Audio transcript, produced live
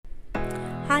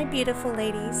Hi, beautiful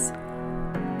ladies.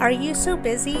 Are you so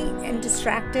busy and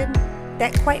distracted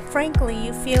that quite frankly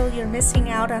you feel you're missing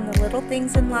out on the little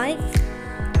things in life?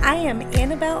 I am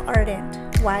Annabelle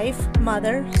Ardent, wife,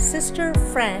 mother, sister,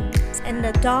 friend, and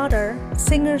a daughter,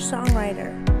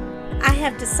 singer-songwriter. I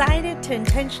have decided to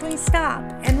intentionally stop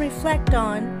and reflect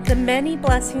on the many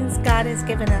blessings God has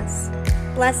given us.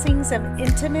 Blessings of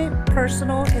intimate,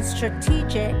 personal, and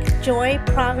strategic joy,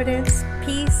 providence,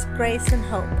 peace, grace, and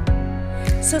hope.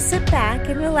 So sit back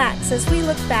and relax as we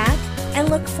look back and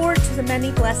look forward to the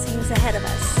many blessings ahead of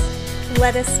us.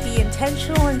 Let us be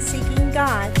intentional in seeking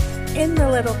God in the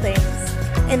little things.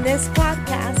 In this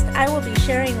podcast, I will be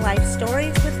sharing life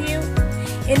stories with you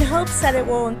in hopes that it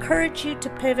will encourage you to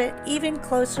pivot even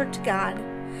closer to God.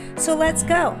 So let's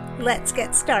go. Let's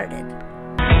get started.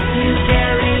 You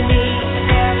carry me.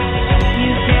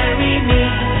 You carry me.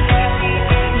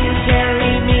 You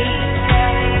carry me.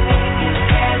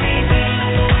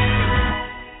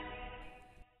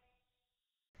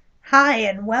 Hi,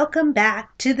 and welcome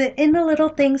back to the In the Little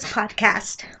Things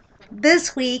podcast.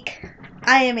 This week,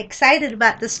 I am excited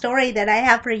about the story that I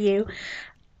have for you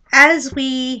as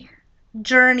we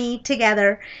journey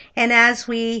together and as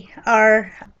we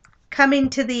are coming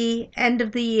to the end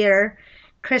of the year.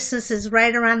 Christmas is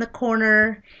right around the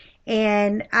corner,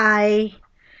 and I'm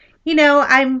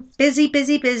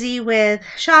busy with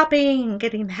shopping and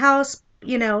getting the house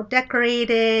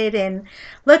decorated and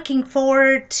looking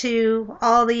forward to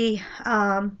all the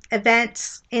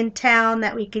events in town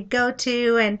that we could go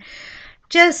to, and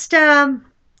just I'm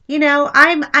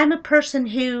a person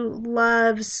who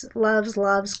loves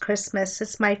Christmas.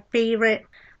 It's my favorite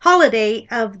holiday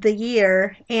of the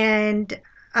year, and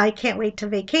I can't wait to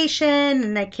vacation,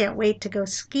 and I can't wait to go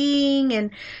skiing,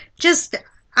 and just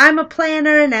I'm a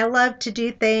planner and I love to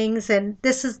do things, and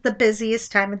this is the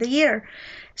busiest time of the year.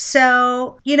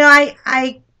 So, I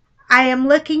am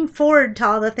looking forward to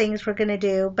all the things we're going to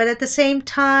do, but at the same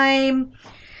time,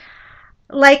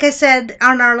 like I said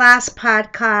on our last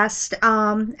podcast,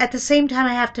 at the same time,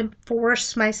 I have to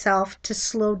force myself to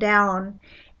slow down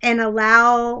and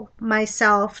allow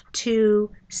myself to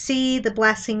see the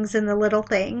blessings in the little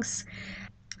things.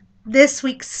 This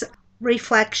week's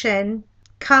reflection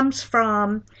comes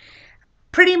from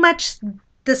pretty much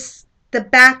the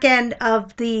back end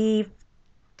of the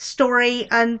story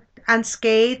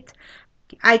unscathed.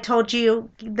 I told you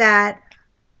that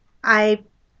I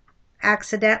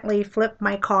accidentally flipped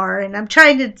my car, and I'm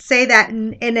trying to say that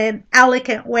in an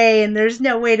elegant way, and there's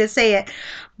no way to say it,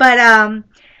 but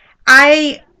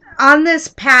I on this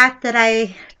path that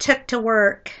I took to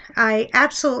work, I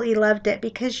absolutely loved it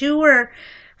because you were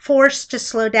forced to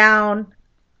slow down,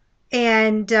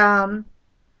 and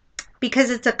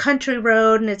because it's a country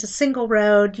road and it's a single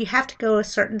road, you have to go a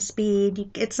certain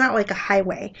speed. It's not like a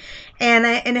highway, and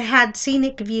it had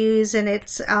scenic views, and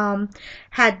it's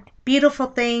had beautiful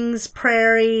things,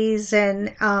 prairies,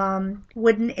 and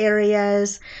wooden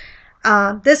areas.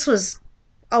 This was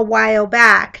a while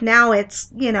back. Now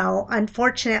it's,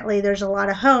 unfortunately, there's a lot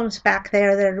of homes back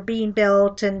there that are being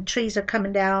built, and trees are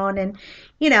coming down, and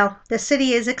the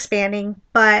city is expanding.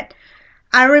 But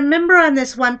I remember on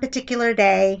this one particular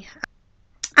day,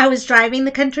 I was driving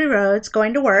the country roads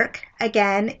going to work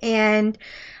again, and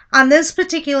on this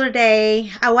particular day,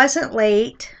 I wasn't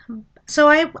late. So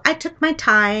I took my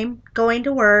time going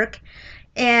to work,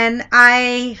 and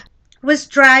I was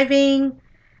driving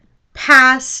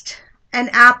past an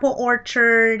apple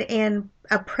orchard and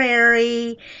a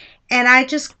prairie, and I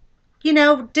just,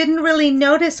 didn't really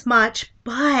notice much,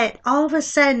 but all of a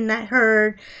sudden I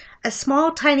heard a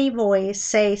small tiny voice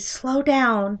say, "Slow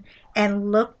down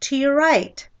and look to your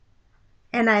right."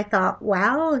 And I thought,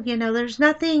 well, there's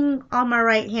nothing on my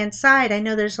right hand side. I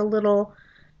know there's a little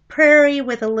prairie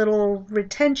with a little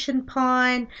retention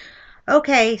pond.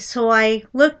 Okay, so I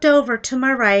looked over to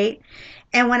my right,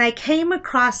 and when I came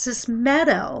across this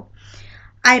meadow,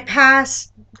 I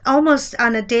passed almost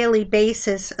on a daily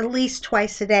basis, at least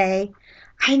twice a day.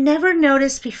 I never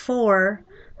noticed before,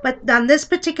 but on this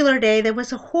particular day, there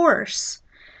was a horse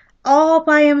all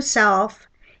by himself,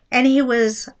 and he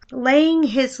was laying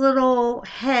his little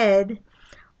head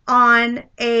on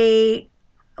a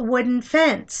wooden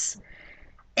fence.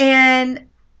 And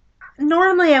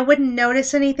normally I wouldn't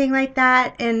notice anything like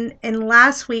that. And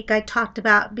last week I talked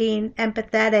about being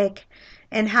empathetic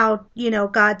and how,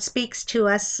 God speaks to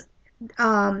us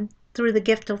through the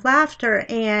gift of laughter.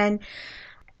 And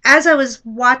as I was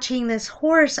watching this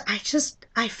horse,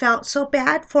 I felt so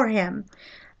bad for him.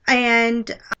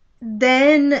 And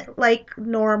then, like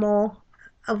normal,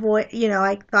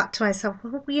 I thought to myself,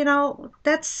 well,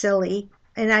 that's silly.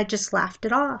 And I just laughed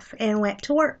it off and went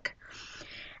to work.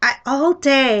 All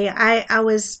day I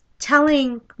was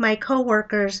telling my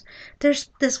coworkers, there's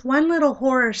this one little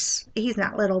horse. He's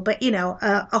not little, but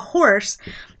a horse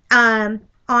on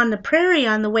the prairie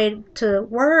on the way to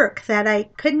work that I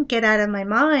couldn't get out of my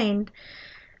mind.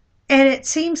 And it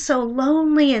seemed so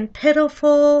lonely and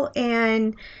pitiful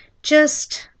and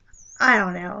just, I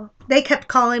don't know. They kept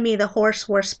calling me the horse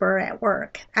whisperer at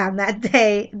work. And that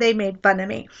day they made fun of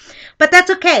me. But that's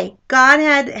okay. God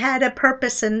had a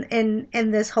purpose in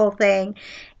this whole thing.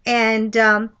 And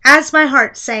as my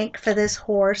heart sank for this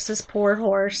horse, this poor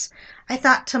horse, I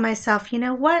thought to myself,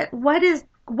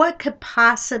 what could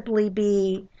possibly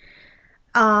be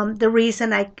the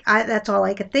reason I that's all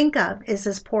I could think of is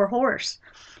this poor horse.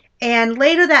 And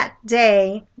later that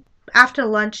day, after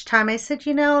lunchtime, I said,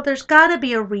 there's got to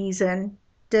be a reason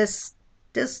this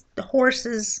this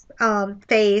horse's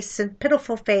face and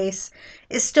pitiful face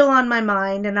is still on my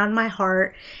mind and on my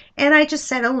heart. And I just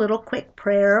said a little quick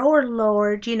prayer. Oh,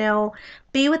 Lord,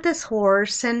 be with this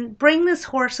horse and bring this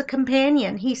horse a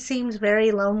companion. He seems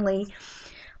very lonely.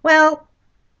 Well,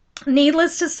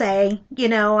 needless to say,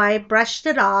 I brushed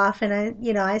it off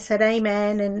and I said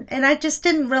amen, and I just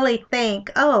didn't really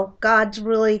think, oh, God's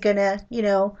really gonna,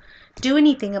 do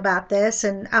anything about this.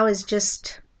 And I was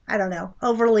just, I don't know,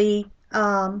 overly,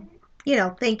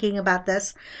 thinking about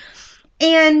this.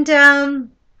 And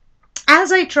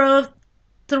as I drove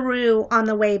through on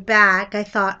the way back, I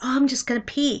thought, oh, I'm just gonna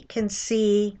peek and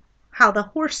see how the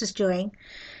horse is doing.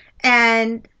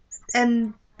 And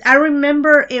and I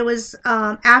remember it was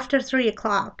after 3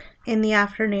 o'clock in the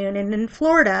afternoon, and in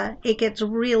Florida it gets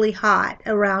really hot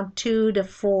around 2 to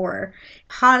 4,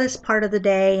 hottest part of the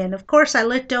day. And of course, I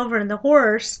looked over, and the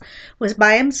horse was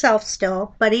by himself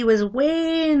still, but he was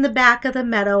way in the back of the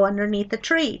meadow underneath the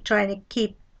tree, trying to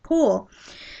keep cool.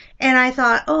 And I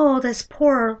thought, oh, this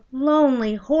poor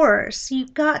lonely horse!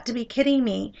 You've got to be kidding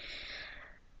me.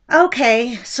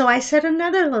 Okay, so I said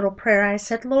another little prayer. I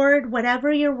said, Lord,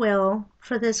 whatever your will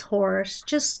for this horse,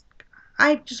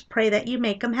 I just pray that you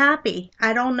make him happy.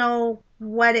 I don't know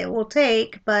what it will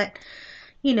take, but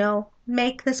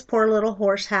make this poor little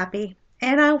horse happy.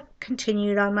 And I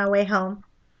continued on my way home.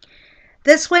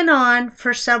 This went on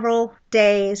for several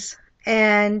days,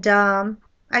 and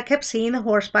I kept seeing the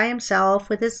horse by himself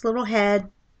with his little head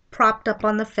propped up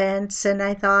on the fence, and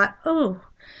I thought, oh,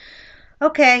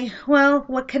 okay, well,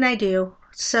 what can I do?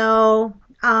 So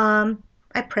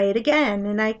I prayed again,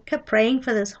 and I kept praying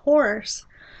for this horse.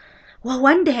 Well,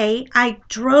 one day I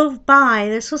drove by,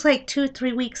 this was like 2,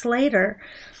 3 weeks later,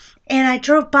 and I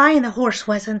drove by and the horse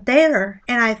wasn't there.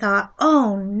 And I thought,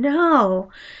 oh no,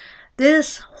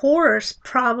 this horse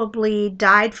probably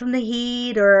died from the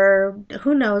heat or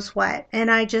who knows what. And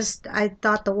I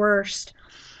thought the worst.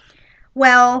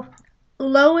 Well,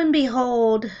 lo and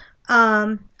behold,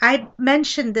 I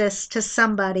mentioned this to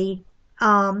somebody,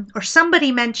 or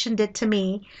somebody mentioned it to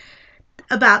me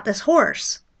about this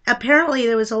horse. Apparently,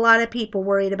 there was a lot of people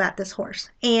worried about this horse,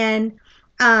 and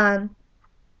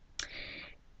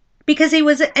because he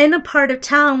was in a part of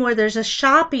town where there's a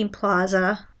shopping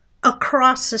plaza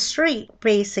across the street,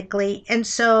 basically, and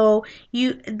so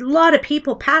a lot of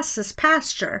people pass this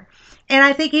pasture. And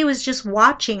I think he was just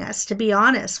watching us, to be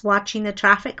honest, watching the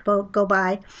traffic boat go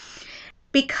by,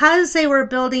 because they were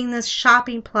building this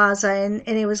shopping plaza, and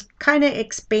it was kind of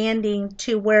expanding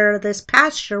to where this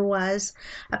pasture was.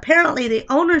 Apparently, the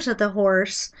owners of the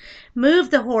horse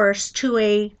moved the horse to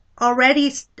a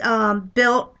already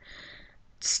built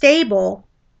stable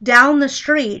down the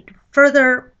street,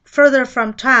 further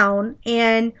from town.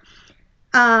 And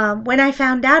when I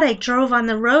found out, I drove on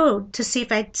the road to see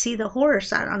if I'd see the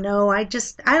horse. I don't know. I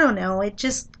don't know. It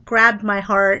just grabbed my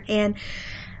heart. And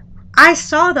I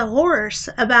saw the horse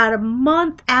about a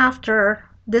month after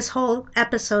this whole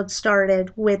episode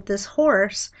started with this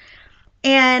horse.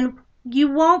 And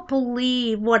you won't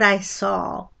believe what I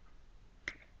saw.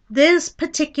 This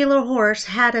particular horse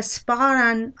had a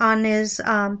spot on his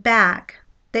back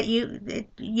that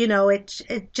it's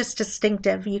just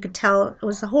distinctive. You could tell it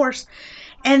was a horse.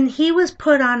 And he was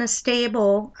put on a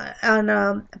stable, on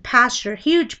a pasture,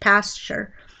 huge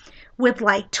pasture, with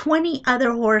like 20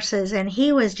 other horses, and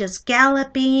he was just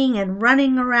galloping and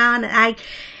running around. And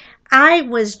I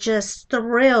was just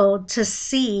thrilled to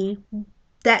see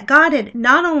that God had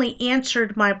not only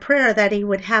answered my prayer that he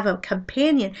would have a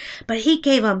companion, but he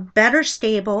gave him better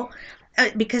stable,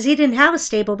 because he didn't have a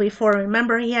stable before.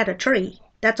 Remember, he had a tree.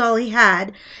 That's all he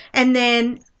had. And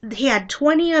then he had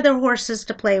 20 other horses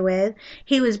to play with.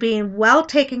 He was being well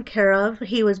taken care of.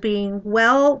 He was being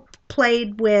well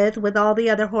played with all the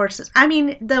other horses. I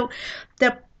mean,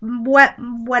 what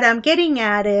I'm getting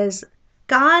at is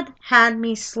God had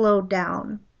me slow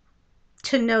down.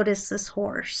 to notice this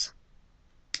horse.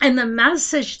 And the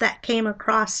message that came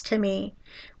across to me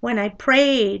when I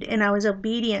prayed and I was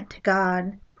obedient to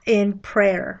God in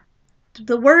prayer,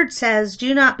 the word says,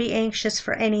 do not be anxious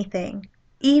for anything.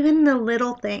 Even the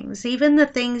little things, even the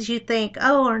things you think,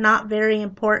 oh, are not very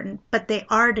important, but they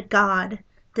are to God.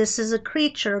 This is a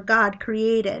creature God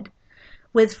created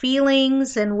with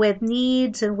feelings and with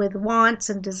needs and with wants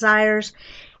and desires.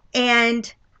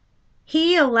 And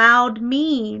he allowed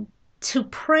me to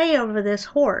pray over this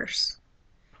horse.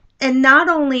 And not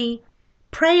only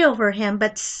pray over him,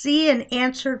 but see an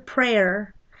answered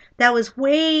prayer that was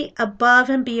way above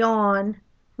and beyond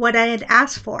what I had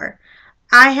asked for.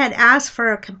 I had asked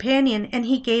for a companion, and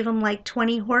he gave him like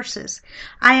 20 horses.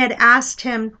 I had asked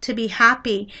him to be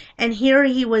happy, and here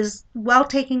he was well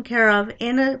taken care of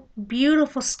in a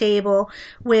beautiful stable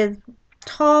with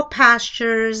tall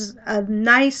pastures, a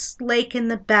nice lake in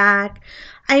the back.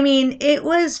 I mean, it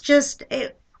was just,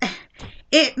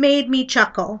 it made me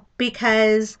chuckle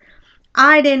because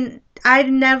I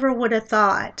never would have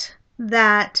thought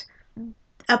that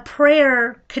a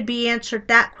prayer could be answered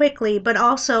that quickly, but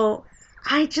also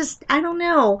I don't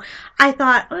know. I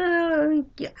thought,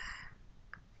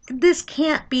 this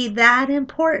can't be that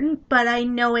important, but I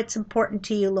know it's important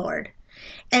to you, Lord.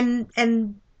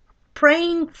 And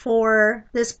praying for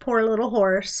this poor little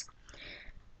horse,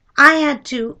 I had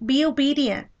to be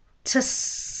obedient to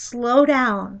slow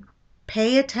down,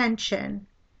 pay attention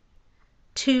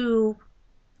to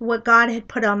what God had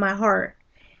put on my heart,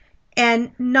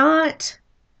 and not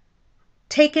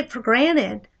take it for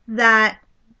granted that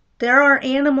there are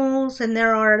animals and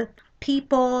there are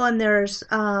people and there's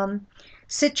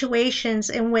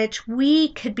situations in which we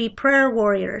could be prayer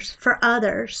warriors for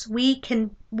others. We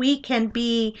can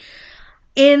be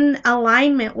in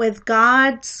alignment with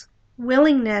God's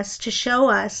willingness to show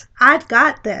us, I've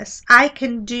got this. I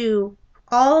can do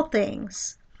all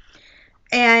things.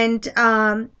 And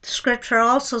scripture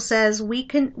also says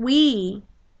we,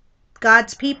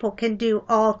 God's people, can do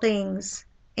all things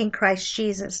in Christ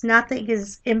Jesus. Nothing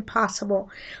is impossible.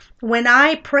 When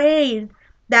I prayed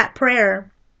that prayer,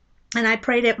 and I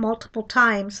prayed it multiple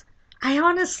times, I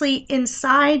honestly,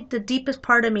 inside the deepest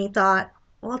part of me, thought,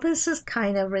 well, this is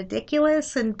kind of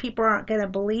ridiculous and people aren't going to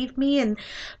believe me.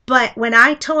 But when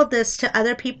I told this to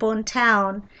other people in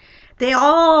town, they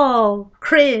all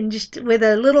cringed with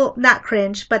a little, not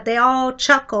cringed, but they all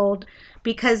chuckled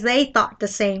because they thought the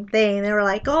same thing. They were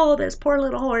like, oh, this poor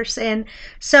little horse. And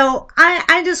so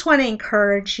I just want to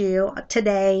encourage you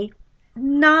today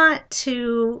not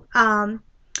to,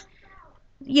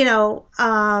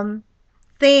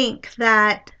 think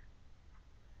that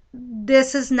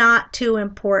this is not too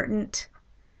important.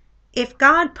 If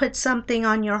God puts something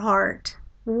on your heart,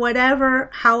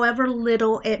 however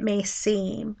little it may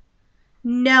seem,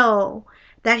 know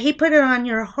that he put it on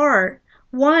your heart,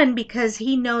 one, because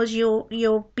he knows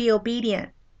you'll be obedient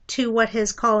to what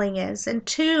his calling is, and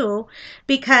two,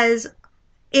 because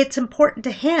it's important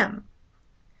to him.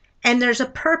 And there's a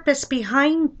purpose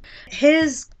behind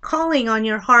his calling on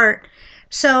your heart.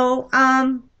 So,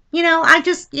 I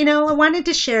wanted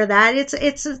to share that.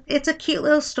 It's a cute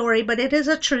little story, but it is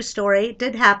a true story. It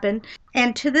did happen.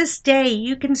 And to this day,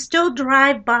 you can still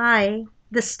drive by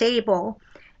the stable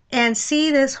and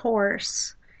see this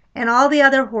horse and all the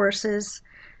other horses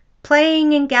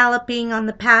playing and galloping on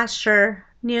the pasture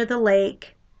near the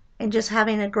lake and just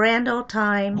having a grand old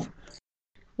time.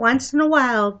 Once in a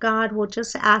while, God will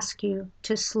just ask you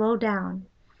to slow down.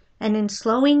 And in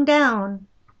slowing down,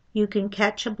 you can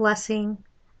catch a blessing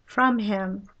from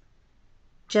him,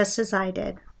 just as I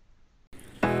did.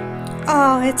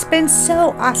 Oh, it's been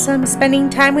so awesome spending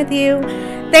time with you.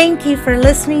 Thank you for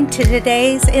listening to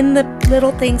today's In the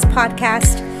Little Things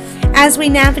podcast. As we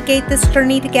navigate this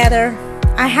journey together,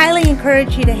 I highly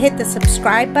encourage you to hit the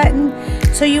subscribe button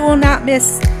so you will not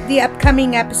miss the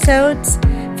upcoming episodes.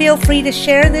 Feel free to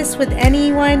share this with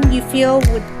anyone you feel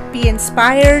would be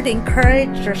inspired,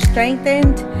 encouraged, or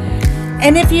strengthened.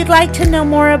 And if you'd like to know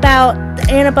more about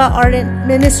the Annabelle Ardent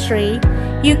Ministry,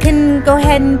 you can go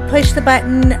ahead and push the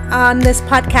button on this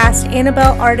podcast,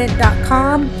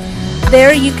 AnnabelleArdent.com.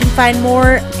 There you can find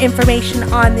more information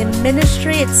on the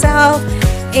ministry itself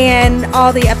and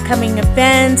all the upcoming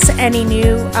events, any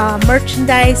new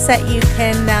merchandise that you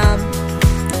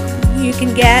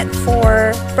can get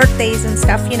for birthdays and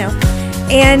stuff,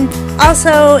 And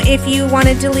also, if you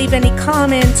wanted to leave any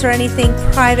comments or anything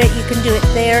private, you can do it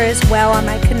there as well on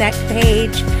my Connect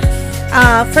page.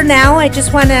 For now, I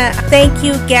just want to thank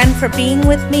you again for being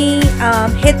with me.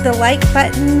 Hit the like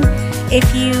button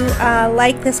if you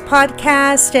like this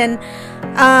podcast, and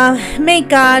may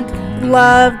God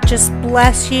love just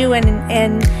bless you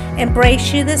and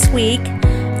embrace you this week.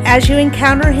 As you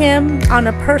encounter Him on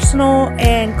a personal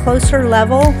and closer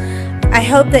level, I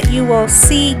hope that you will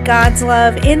see God's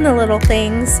love in the little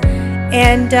things.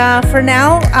 And for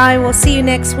now, I will see you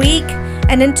next week.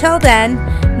 And until then,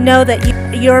 know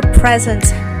that your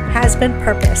presence has been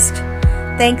purposed.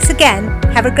 Thanks again.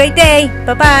 Have a great day.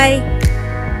 Bye-bye.